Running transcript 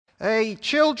Hey,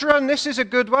 children, this is a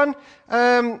good one.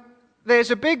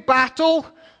 There's a big battle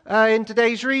in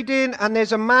today's reading, and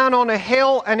there's a man on a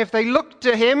hill, and if they look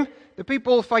to him, the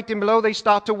people fighting below, they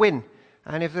start to win.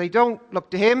 And if they don't look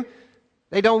to him,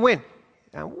 they don't win.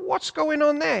 Now, what's going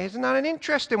on there? Isn't that an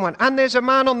interesting one? And there's a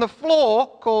man on the floor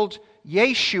called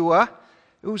Yeshua,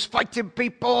 who's fighting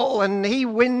people, and he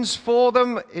wins for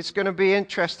them. It's going to be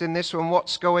interesting, this one,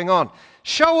 what's going on.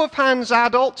 Show of hands,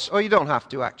 adults, or you don't have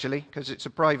to, actually, because it's a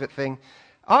private thing.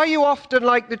 Are you often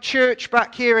like the church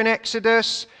back here in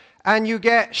Exodus, and you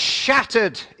get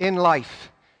shattered in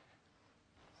life?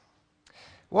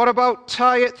 What about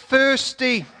tired,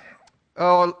 thirsty,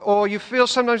 or you feel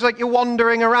sometimes like you're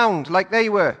wandering around like they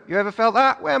were? You ever felt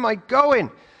that? Where am I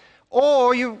going?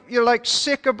 Or you're like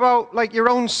sick about like your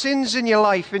own sins in your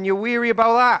life, and you're weary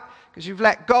about that because you've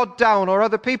let God down or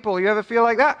other people. You ever feel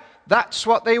like that? That's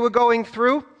what they were going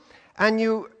through, and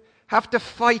you have to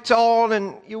fight on,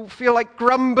 and you feel like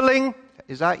grumbling.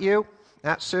 Is that you?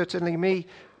 That's certainly me.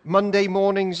 Monday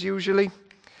mornings usually.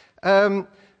 And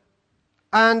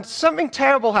something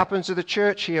terrible happens to the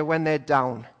church here when they're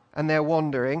down and they're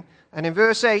wandering. And in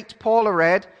verse 8, Paul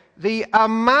read, the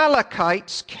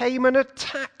Amalekites came and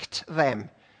attacked them.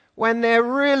 When they're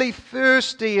really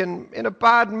thirsty and in a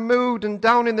bad mood and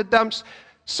down in the dumps,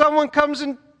 someone comes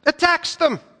and attacks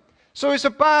them. So it's a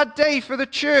bad day for the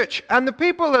church. And the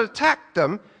people that attacked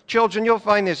them, children, you'll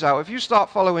find this out. If you start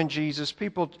following Jesus,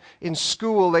 people in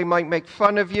school, they might make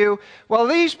fun of you. Well,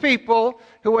 these people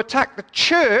who attack the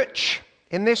church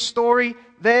in this story,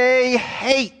 they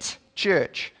hate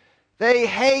church. They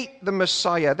hate the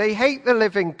Messiah. They hate the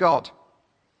living God.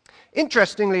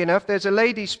 Interestingly enough, there's a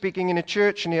lady speaking in a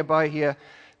church nearby here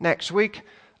next week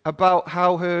about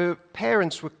how her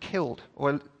parents were killed,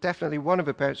 or definitely one of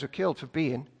her parents were killed for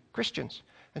being Christians.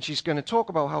 And she's going to talk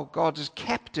about how God has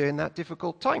kept her in that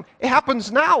difficult time. It happens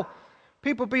now.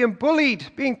 People being bullied,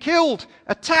 being killed,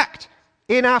 attacked.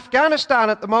 In Afghanistan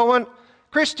at the moment,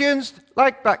 Christians,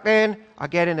 like back then, are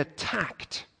getting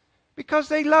attacked because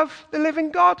they love the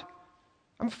living God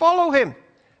and follow him.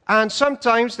 And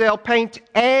sometimes they'll paint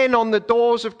N on the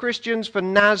doors of Christians for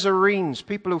Nazarenes,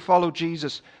 people who follow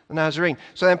Jesus, the Nazarene.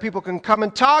 So then people can come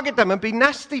and target them and be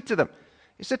nasty to them.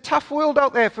 It's a tough world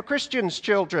out there for Christians,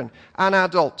 children, and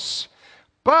adults.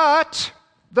 But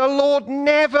the Lord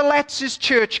never lets his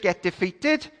church get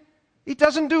defeated. He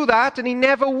doesn't do that, and he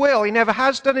never will. He never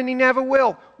has done, and he never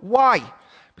will. Why?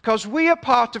 Because we are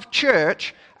part of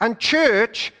church, and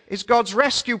church is God's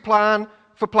rescue plan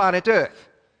for planet Earth.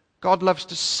 God loves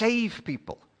to save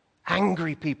people,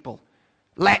 angry people,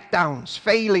 letdowns,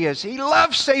 failures. He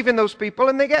loves saving those people,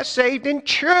 and they get saved in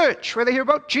church, where they hear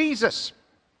about Jesus.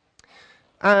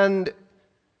 And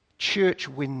church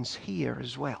wins here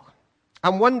as well.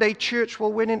 And one day church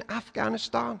will win in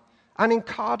Afghanistan and in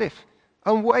Cardiff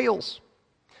and Wales.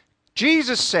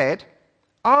 Jesus said,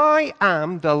 I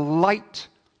am the light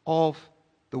of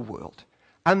the world.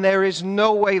 And there is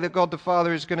no way that God the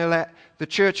Father is going to let the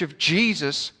church of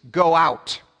Jesus go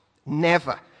out.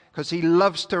 Never. Because he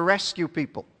loves to rescue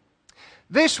people.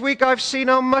 This week I've seen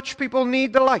how much people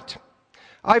need the light.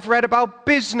 I've read about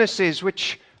businesses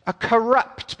which are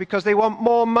corrupt because they want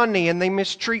more money and they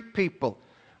mistreat people.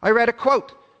 I read a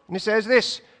quote, and it says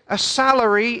this, a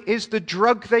salary is the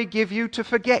drug they give you to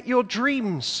forget your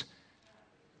dreams.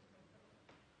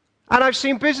 And I've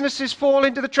seen businesses fall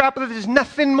into the trap that there's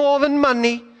nothing more than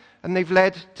money, and they've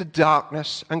led to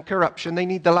darkness and corruption. They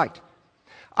need the light.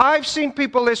 I've seen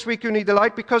people this week who need the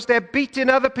light because they're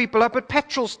beating other people up at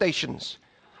petrol stations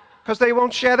because they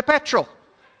won't share the petrol.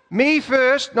 Me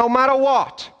first, no matter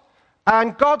what.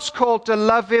 And God's called to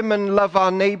love him and love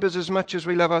our neighbors as much as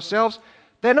we love ourselves.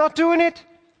 They're not doing it.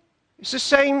 It's the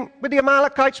same with the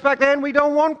Amalekites back then. We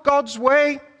don't want God's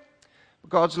way.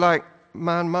 God's like,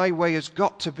 man, my way has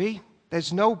got to be.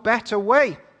 There's no better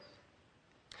way.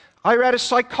 I read a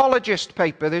psychologist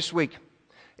paper this week.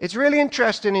 It's really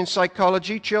interesting in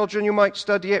psychology. Children, you might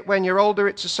study it when you're older.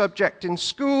 It's a subject in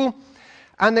school.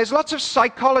 And there's lots of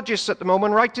psychologists at the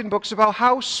moment writing books about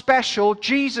how special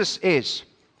Jesus is.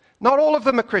 Not all of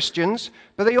them are Christians,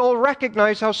 but they all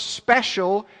recognize how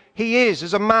special he is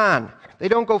as a man. They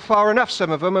don't go far enough, some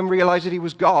of them, and realize that he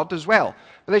was God as well.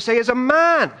 But they say, as a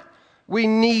man, we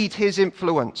need his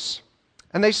influence.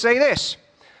 And they say this,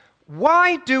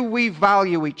 why do we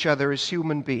value each other as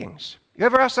human beings? You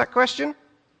ever ask that question?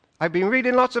 I've been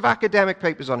reading lots of academic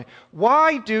papers on it.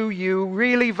 Why do you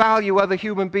really value other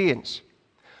human beings?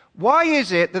 Why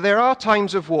is it that there are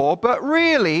times of war, but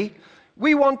really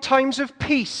we want times of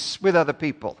peace with other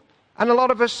people? And a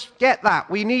lot of us get that.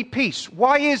 We need peace.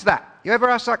 Why is that? You ever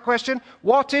ask that question?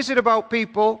 What is it about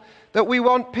people that we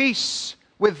want peace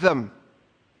with them.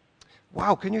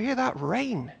 Wow, can you hear that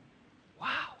rain?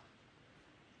 Wow.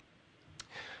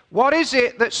 What is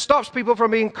it that stops people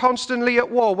from being constantly at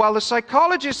war? Well, the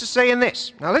psychologists are saying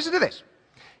this. Now listen to this.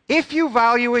 If you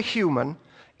value a human,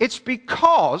 it's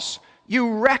because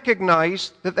you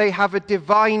recognize that they have a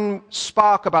divine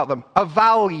spark about them, a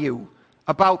value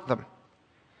about them,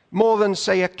 more than,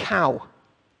 say, a cow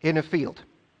in a field.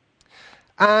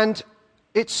 And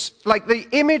it's like the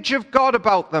image of God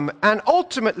about them, and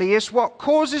ultimately it's what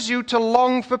causes you to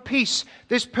long for peace.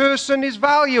 This person is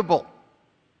valuable.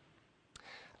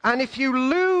 And if you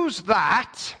lose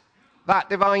that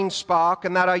divine spark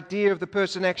and that idea of the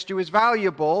person next to you is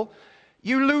valuable,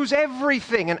 you lose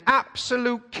everything, and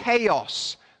absolute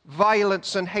chaos,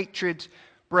 violence and hatred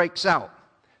breaks out.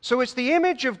 So it's the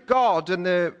image of God and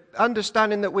the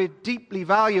understanding that we're deeply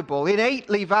valuable,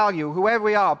 innately value, whoever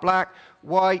we are, black,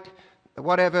 white,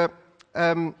 whatever,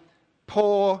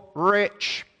 poor,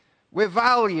 rich, we're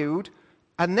valued.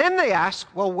 And then they ask,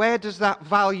 well, where does that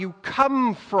value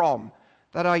come from?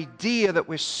 That idea that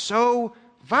we're so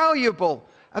valuable.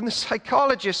 And the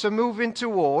psychologists are moving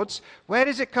towards, where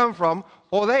does it come from?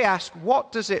 Or they ask,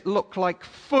 what does it look like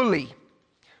fully?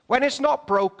 When it's not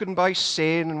broken by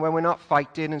sin and when we're not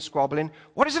fighting and squabbling,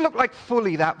 what does it look like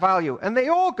fully, that value? And they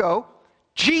all go,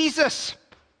 Jesus.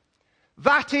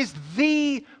 That is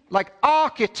the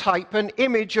archetype and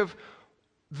image of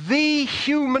the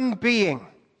human being,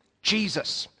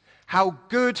 Jesus. How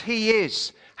good he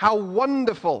is. How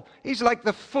wonderful. He's like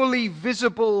the fully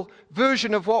visible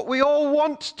version of what we all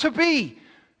want to be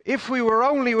if we were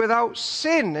only without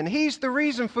sin. And he's the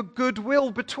reason for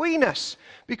goodwill between us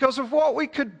because of what we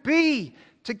could be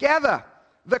together.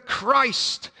 The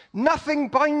Christ. Nothing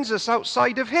binds us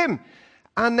outside of him.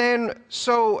 And then,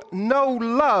 so no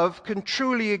love can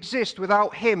truly exist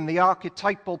without him, the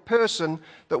archetypal person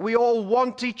that we all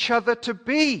want each other to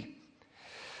be.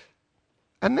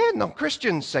 And they're not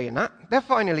Christians saying that. They're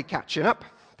finally catching up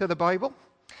to the Bible.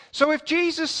 So if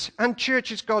Jesus and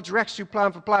church is God's rescue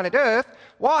plan for planet Earth,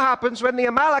 what happens when the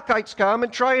Amalekites come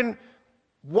and try and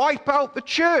wipe out the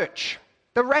church?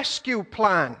 The rescue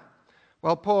plan.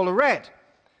 Well, Paula read.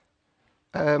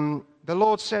 The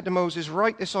Lord said to Moses,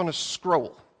 write this on a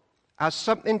scroll as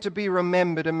something to be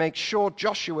remembered and make sure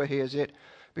Joshua hears it,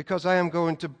 because I am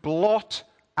going to blot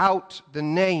out the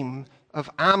name of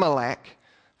Amalek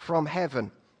from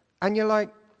heaven. And you're like,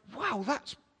 wow,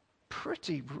 that's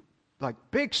pretty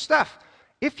big stuff.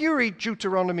 If you read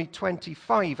Deuteronomy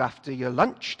 25 after your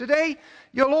lunch today,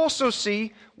 you'll also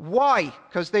see why,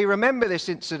 because they remember this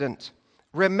incident.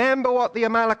 Remember what the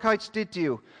Amalekites did to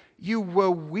you. You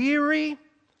were weary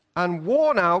and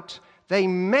worn out. They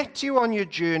met you on your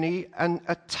journey and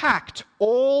attacked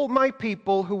all my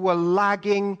people who were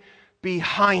lagging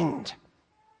behind.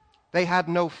 They had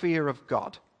no fear of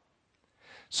God.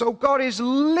 So God is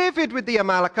livid with the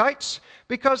Amalekites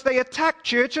because they attack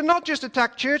church, and not just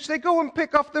attack church, they go and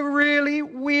pick off the really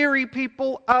weary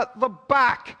people at the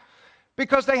back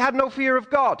because they had no fear of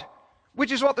God,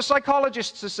 which is what the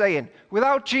psychologists are saying.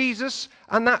 Without Jesus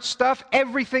and that stuff,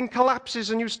 everything collapses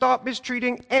and you start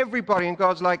mistreating everybody, and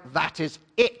God's like, that is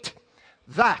it.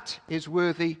 That is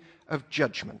worthy of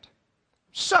judgment.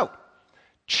 So,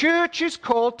 church is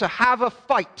called to have a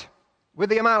fight with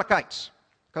the Amalekites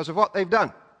because of what they've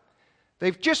done.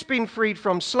 They've just been freed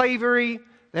from slavery.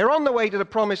 They're on the way to the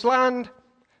promised land,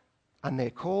 and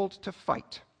they're called to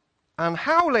fight. And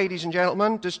how, ladies and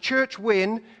gentlemen, does church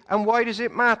win, and why does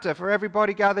it matter for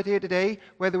everybody gathered here today,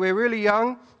 whether we're really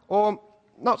young or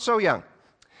not so young?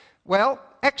 Well,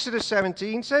 Exodus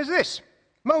 17 says this.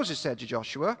 Moses said to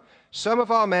Joshua, some of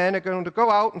our men are going to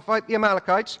go out and fight the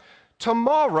Amalekites.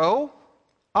 Tomorrow,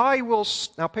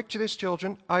 now picture this,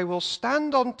 children, I will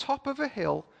stand on top of a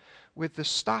hill with the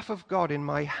staff of God in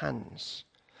my hands.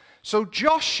 So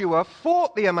Joshua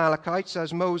fought the Amalekites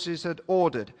as Moses had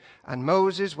ordered. And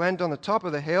Moses went on the top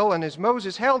of the hill, and as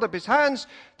Moses held up his hands,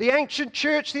 the ancient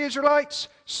church, the Israelites,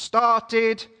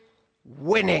 started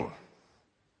winning.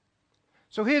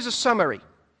 So here's a summary.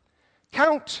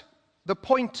 Count the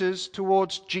pointers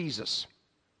towards Jesus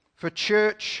for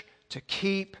church to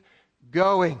keep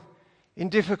going in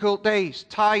difficult days,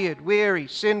 tired, weary,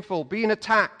 sinful, being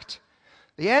attacked.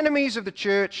 The enemies of the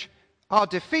church are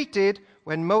defeated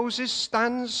when Moses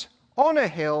stands on a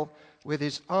hill with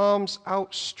his arms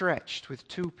outstretched with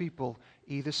two people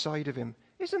either side of him.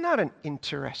 Isn't that an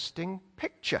interesting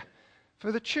picture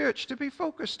for the church to be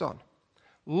focused on?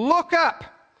 Look up.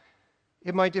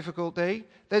 In my difficult day,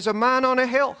 there's a man on a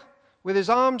hill with his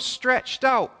arms stretched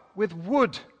out with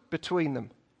wood between them,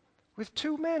 with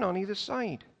two men on either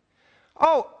side.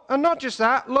 Oh, and not just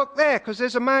that, look there, because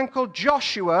there's a man called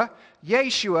Joshua,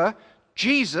 Yeshua,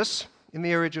 Jesus in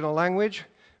the original language.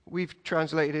 We've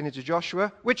translated it into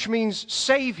Joshua, which means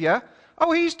Savior.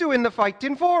 Oh, he's doing the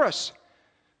fighting for us.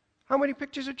 How many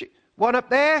pictures of Jesus? One up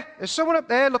there. There's someone up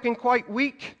there looking quite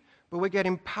weak, but we're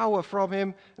getting power from him.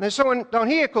 And there's someone down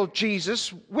here called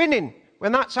Jesus winning.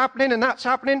 When that's happening and that's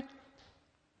happening,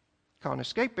 can't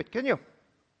escape it, can you?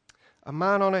 A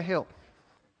man on a hill.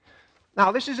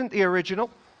 Now, this isn't the original,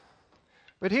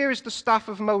 but here is the staff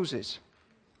of Moses.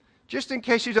 Just in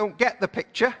case you don't get the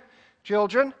picture,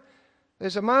 children,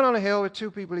 there's a man on a hill with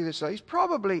two people either side. He's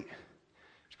probably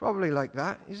like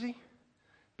that, is he? A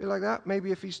bit like that.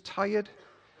 Maybe if he's tired,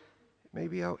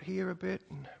 maybe out here a bit,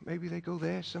 and maybe they go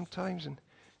there sometimes. And do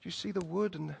you see the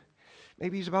wood? And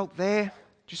maybe he's about there. Do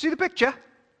you see the picture?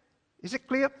 Is it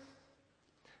clear?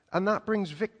 And that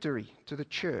brings victory to the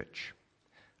church.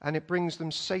 And it brings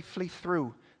them safely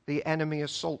through the enemy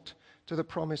assault to the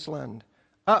promised land,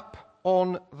 up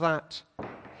on that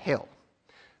hill.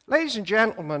 Ladies and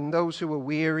gentlemen, those who are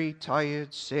weary,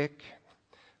 tired, sick,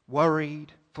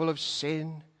 worried, full of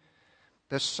sin,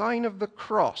 the sign of the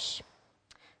cross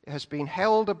has been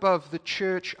held above the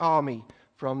church army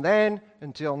from then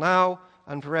until now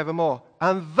and forevermore.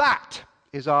 And that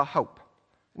is our hope.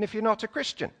 And if you're not a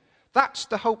Christian, that's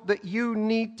the hope that you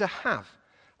need to have.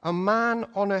 A man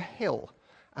on a hill,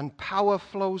 and power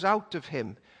flows out of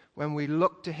him when we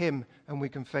look to him and we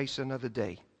can face another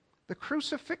day. The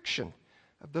crucifixion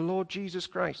of the Lord Jesus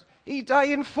Christ. He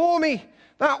dying for me.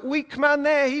 That weak man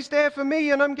there, he's there for me,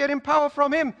 and I'm getting power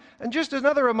from him. And just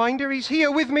another reminder, he's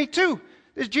here with me too.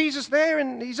 There's Jesus there,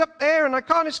 and he's up there, and I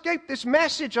can't escape this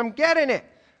message. I'm getting it.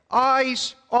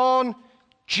 Eyes on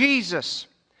Jesus,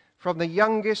 from the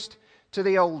youngest to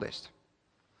the oldest.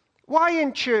 Why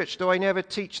in church do I never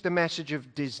teach the message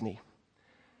of Disney?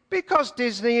 Because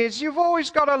Disney is, you've always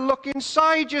got to look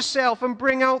inside yourself and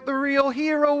bring out the real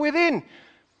hero within.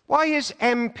 Why is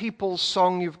M People's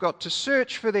song, you've got to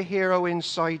search for the hero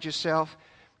inside yourself,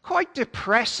 quite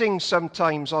depressing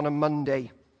sometimes on a Monday?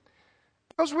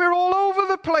 Because we're all over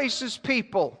the place as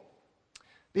people.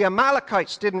 The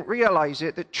Amalekites didn't realize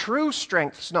it, that true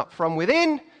strength's not from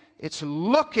within, it's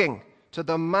looking to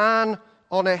the man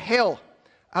on a hill.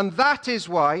 And that is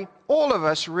why all of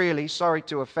us really, sorry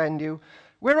to offend you,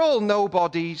 we're all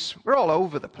nobodies, we're all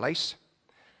over the place.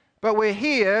 But we're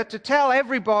here to tell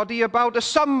everybody about a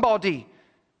somebody.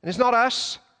 And it's not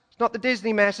us, it's not the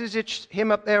Disney message, it's him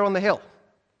up there on the hill,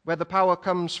 where the power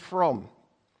comes from.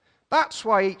 That's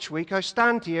why each week I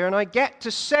stand here and I get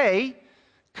to say,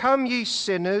 come ye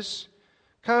sinners,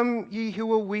 come ye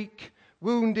who are weak,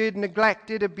 wounded,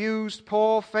 neglected, abused,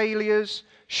 poor, failures,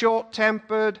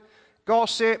 short-tempered,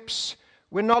 gossips.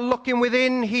 We're not looking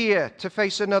within here to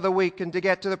face another week and to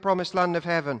get to the promised land of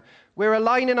heaven. We're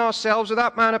aligning ourselves with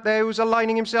that man up there who's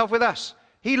aligning himself with us.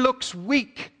 He looks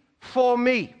weak for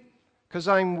me because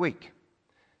I'm weak.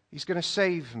 He's going to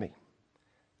save me.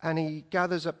 And he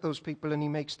gathers up those people and he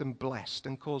makes them blessed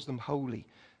and calls them holy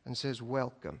and says,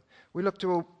 welcome. We look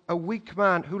to a weak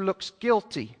man who looks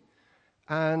guilty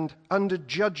and under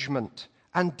judgment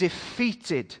and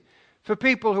defeated. For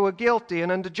people who are guilty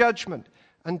and under judgment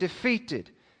and defeated,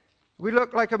 we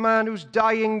look like a man who's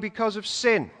dying because of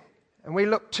sin. And we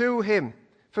look to him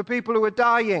for people who are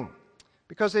dying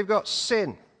because they've got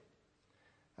sin.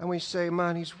 And we say,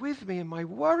 man, he's with me in my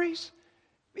worries.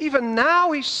 Even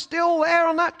now, he's still there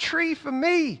on that tree for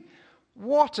me.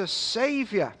 What a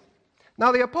Savior.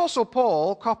 Now, the Apostle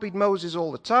Paul copied Moses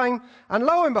all the time. And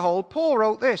lo and behold, Paul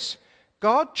wrote this: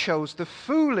 God chose the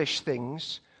foolish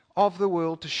things of the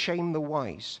world to shame the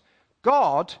wise.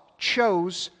 God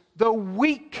chose the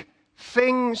weak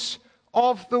things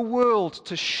of the world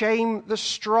to shame the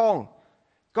strong.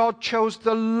 God chose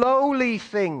the lowly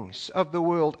things of the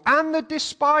world and the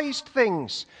despised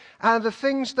things and the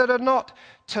things that are not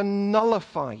to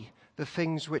nullify the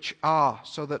things which are,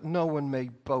 so that no one may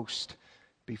boast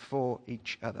before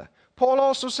each other. Paul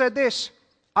also said this: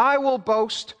 I will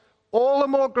boast all the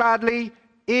more gladly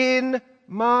in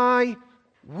my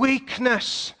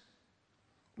weakness,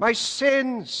 my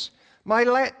sins, my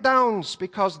letdowns,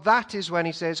 because that is when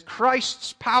he says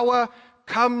Christ's power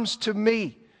comes to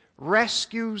me,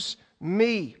 rescues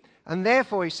me. And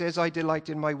therefore, he says, I delight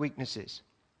in my weaknesses.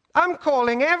 I'm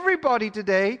calling everybody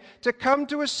today to come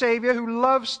to a Savior who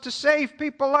loves to save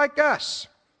people like us.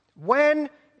 When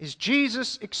is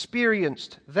Jesus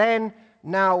experienced? Then,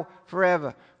 now,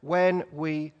 forever. When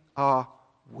we are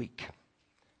weak.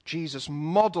 Jesus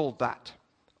modeled that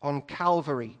on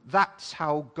Calvary. That's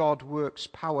how God works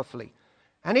powerfully.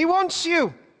 And he wants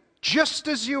you, just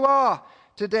as you are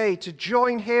today, to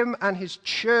join him and his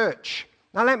church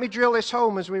Now let me drill this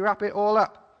home as we wrap it all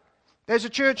up. There's a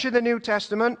church in the New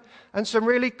Testament, and some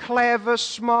really clever,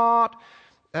 smart,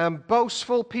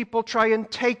 boastful people try and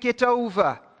take it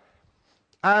over.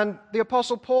 And the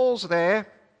Apostle Paul's there,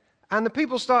 and the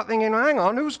people start thinking, hang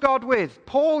on, who's God with?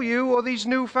 Paul, you, or these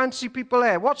new fancy people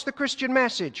there? What's the Christian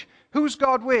message? Who's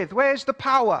God with? Where's the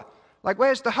power? Like,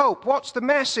 where's the hope? What's the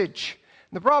message?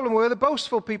 And the problem were the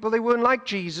boastful people, they weren't like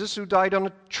Jesus, who died on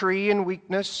a tree in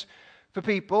weakness for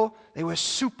people. They were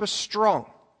super strong.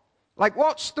 Like,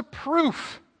 what's the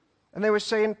proof? And they were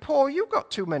saying, Paul, you've got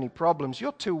too many problems.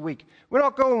 You're too weak. We're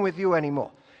not going with you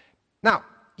anymore. Now,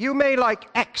 you may like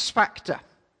X Factor.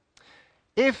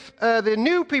 If the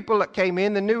new people that came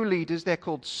in, the new leaders, they're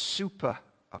called super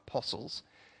apostles,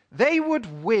 they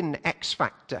would win X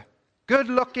Factor. Good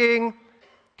looking,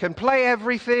 can play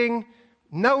everything,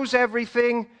 knows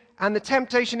everything, and the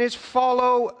temptation is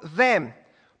follow them.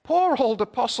 Poor old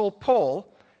Apostle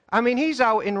Paul, I mean, he's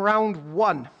out in round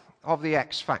 1 of the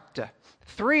X Factor.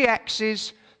 3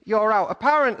 X's, you're out.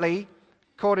 Apparently,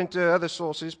 according to other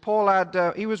sources,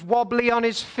 Paul he was wobbly on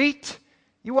his feet.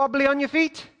 You wobbly on your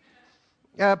feet?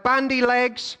 Bandy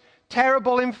legs,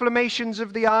 terrible inflammations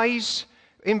of the eyes,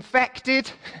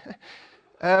 infected.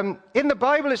 In the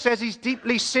Bible it says he's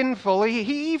deeply sinful.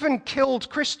 He even killed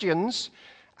Christians,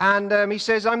 and he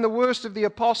says, I'm the worst of the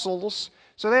apostles.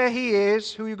 So there he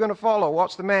is. Who are you going to follow?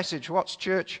 What's the message? What's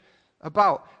church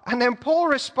about? And then Paul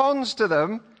responds to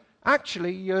them,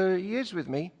 actually, he is with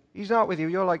me. He's not with you.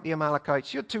 You're like the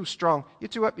Amalekites. You're too strong. You're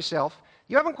too up yourself.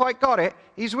 You haven't quite got it.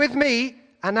 He's with me,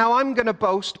 and now I'm going to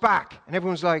boast back. And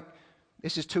everyone's like,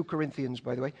 this is 2 Corinthians,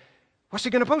 by the way. What's he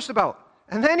going to boast about?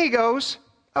 And then he goes,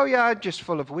 oh yeah, I'm just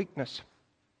full of weakness.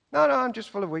 No, I'm just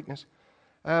full of weakness.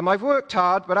 I've worked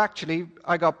hard, but actually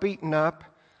I got beaten up.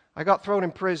 I got thrown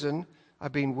in prison.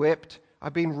 I've been whipped.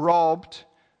 I've been robbed.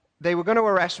 They were going to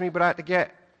arrest me, but I had to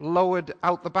get lowered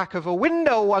out the back of a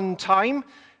window one time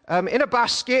in a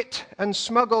basket and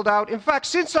smuggled out. In fact,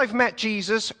 since I've met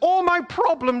Jesus, all my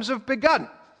problems have begun.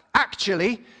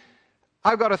 Actually,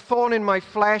 I've got a thorn in my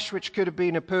flesh, which could have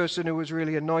been a person who was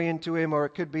really annoying to him, or it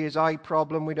could be his eye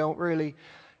problem. We don't really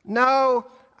know.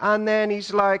 And then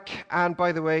he's like, and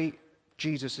by the way,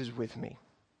 Jesus is with me.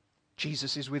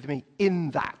 Jesus is with me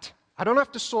in that. I don't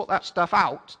have to sort that stuff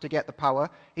out to get the power.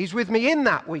 He's with me in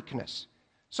that weakness.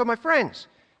 So my friends,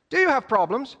 do you have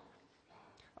problems?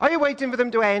 Are you waiting for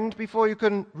them to end before you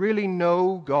can really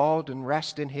know God and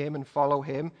rest in him and follow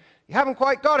him? You haven't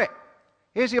quite got it.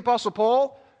 Here's the Apostle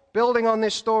Paul, building on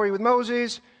this story with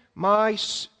Moses. My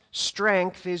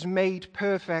strength is made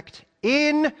perfect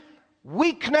in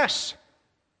weakness.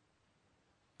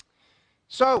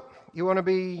 So, you want to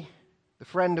be the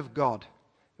friend of God.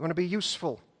 You want to be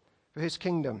useful for his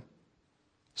kingdom.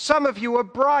 Some of you are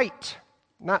bright.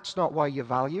 That's not why you're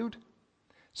valued.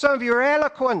 Some of you are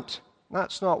eloquent.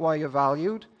 That's not why you're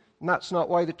valued. And that's not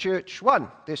why the church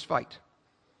won this fight.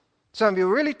 Some of you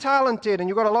are really talented and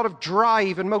you've got a lot of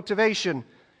drive and motivation.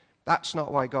 That's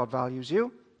not why God values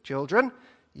you. Children,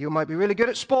 you might be really good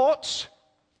at sports.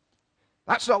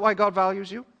 That's not why God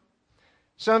values you.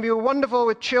 Some of you are wonderful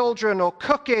with children or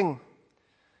cooking.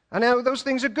 I know those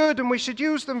things are good and we should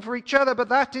use them for each other, but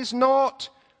that is not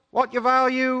what your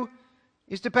value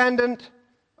is dependent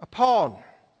upon.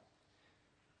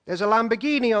 There's a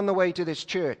Lamborghini on the way to this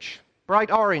church.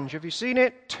 Bright orange. Have you seen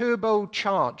it?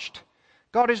 Turbocharged.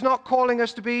 God is not calling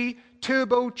us to be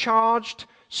turbocharged,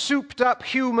 souped-up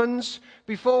humans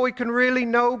before we can really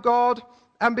know God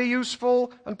and be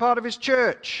useful and part of his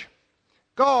church.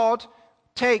 God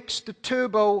takes the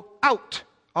turbo out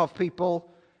of people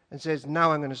and says,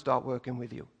 now I'm going to start working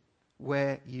with you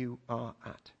where you are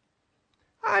at.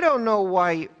 I don't know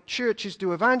why churches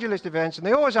do evangelist events and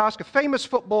they always ask a famous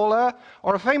footballer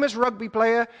or a famous rugby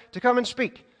player to come and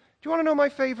speak. Do you want to know my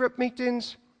favorite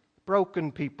meetings?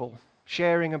 Broken people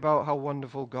sharing about how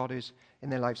wonderful God is in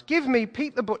their lives. Give me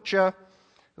Pete the Butcher,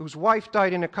 whose wife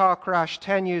died in a car crash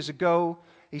 10 years ago.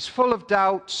 He's full of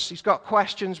doubts. He's got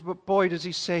questions, but boy, does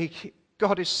he say,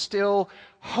 God is still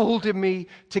holding me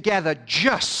together.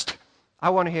 I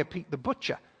want to hear Pete the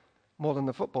Butcher more than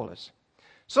the footballers.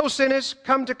 So sinners,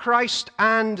 come to Christ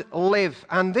and live.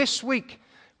 And this week,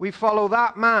 we follow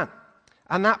that man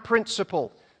and that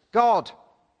principle. God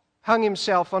hung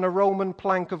himself on a Roman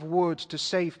plank of wood to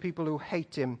save people who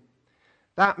hate him.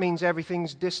 That means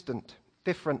everything's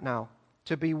different now.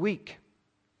 To be weak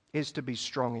is to be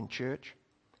strong in church.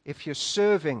 If you're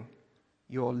serving,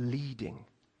 you're leading.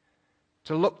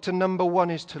 To look to number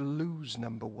one is to lose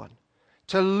number one.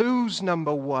 To lose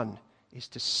number one is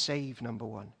to save number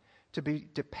one. To be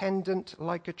dependent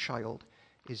like a child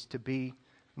is to be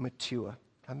mature.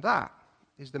 And that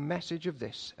is the message of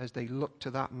this as they look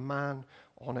to that man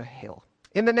on a hill.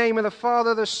 In the name of the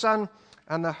Father, the Son,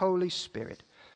 and the Holy Spirit.